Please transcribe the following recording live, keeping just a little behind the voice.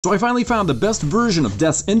So I finally found the best version of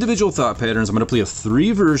Death's individual thought patterns. I'm going to play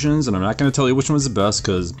 3 versions, and I'm not going to tell you which one's the best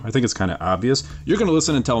because I think it's kind of obvious. You're going to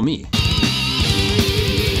listen and tell me.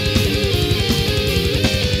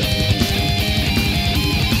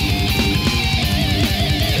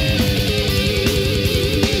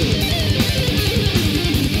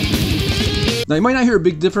 Now you might not hear a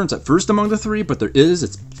big difference at first among the 3, but there is.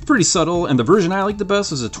 It's pretty subtle, and the version I like the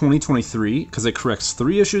best is a 2023 because it corrects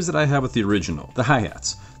 3 issues that I have with the original. The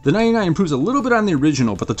hi-hats. The 99 improves a little bit on the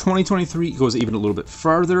original, but the 2023 goes even a little bit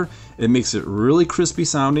farther. It makes it really crispy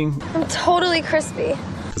sounding. I'm totally crispy.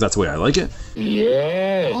 Because that's the way I like it.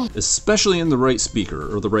 Yeah. Especially in the right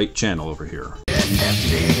speaker, or the right channel over here.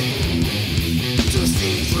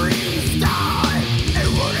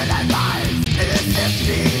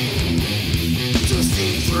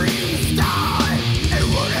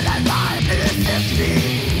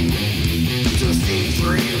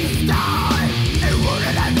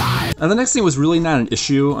 Now the next thing was really not an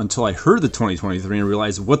issue until I heard the 2023 and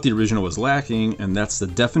realized what the original was lacking, and that's the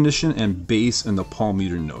definition and bass in the palm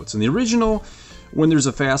muter notes. In the original, when there's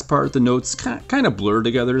a fast part, the notes kind of blur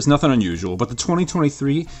together. It's nothing unusual, but the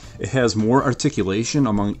 2023, it has more articulation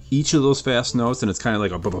among each of those fast notes, and it's kind of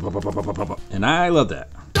like a and I love that.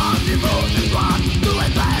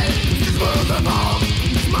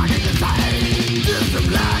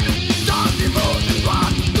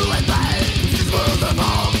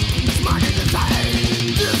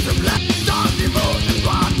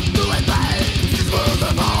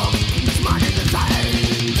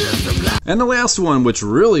 And the last one, which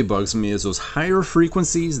really bugs me, is those higher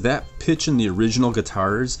frequencies. That pitch in the original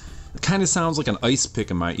guitars, it kind of sounds like an ice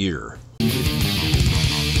pick in my ear. Before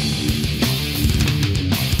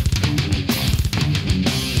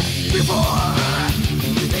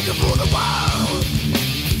you think of all the world,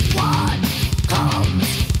 what comes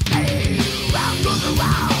around goes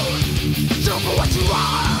around. So for what you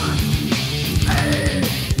are, a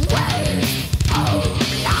waste of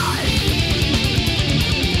life.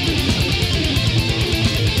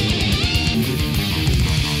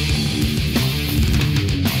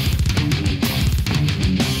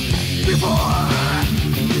 Before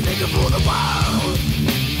you think of all the world,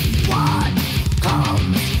 what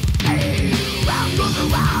comes around goes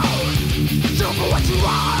around. So for what you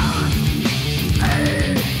are, a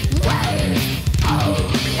waste of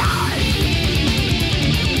life.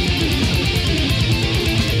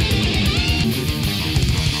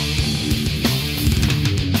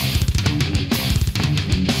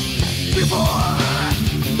 Before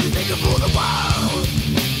you think of all the world,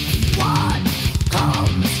 what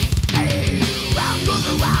comes around goes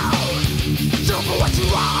around. So for what you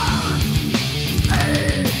are, a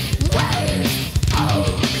waste of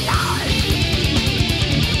life.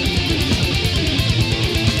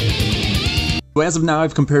 So as of now,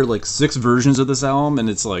 I've compared like 6 versions of this album, and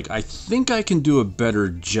it's like, I think I can do a better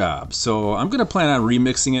job. So I'm going to plan on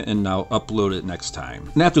remixing it and I'll upload it next time.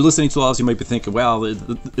 And after listening to all this, you might be thinking, well,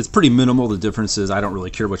 it's pretty minimal, the differences. I don't really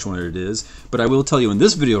care which one it is. But I will tell you in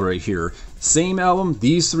this video right here, same album,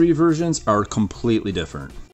 these 3 versions are completely different.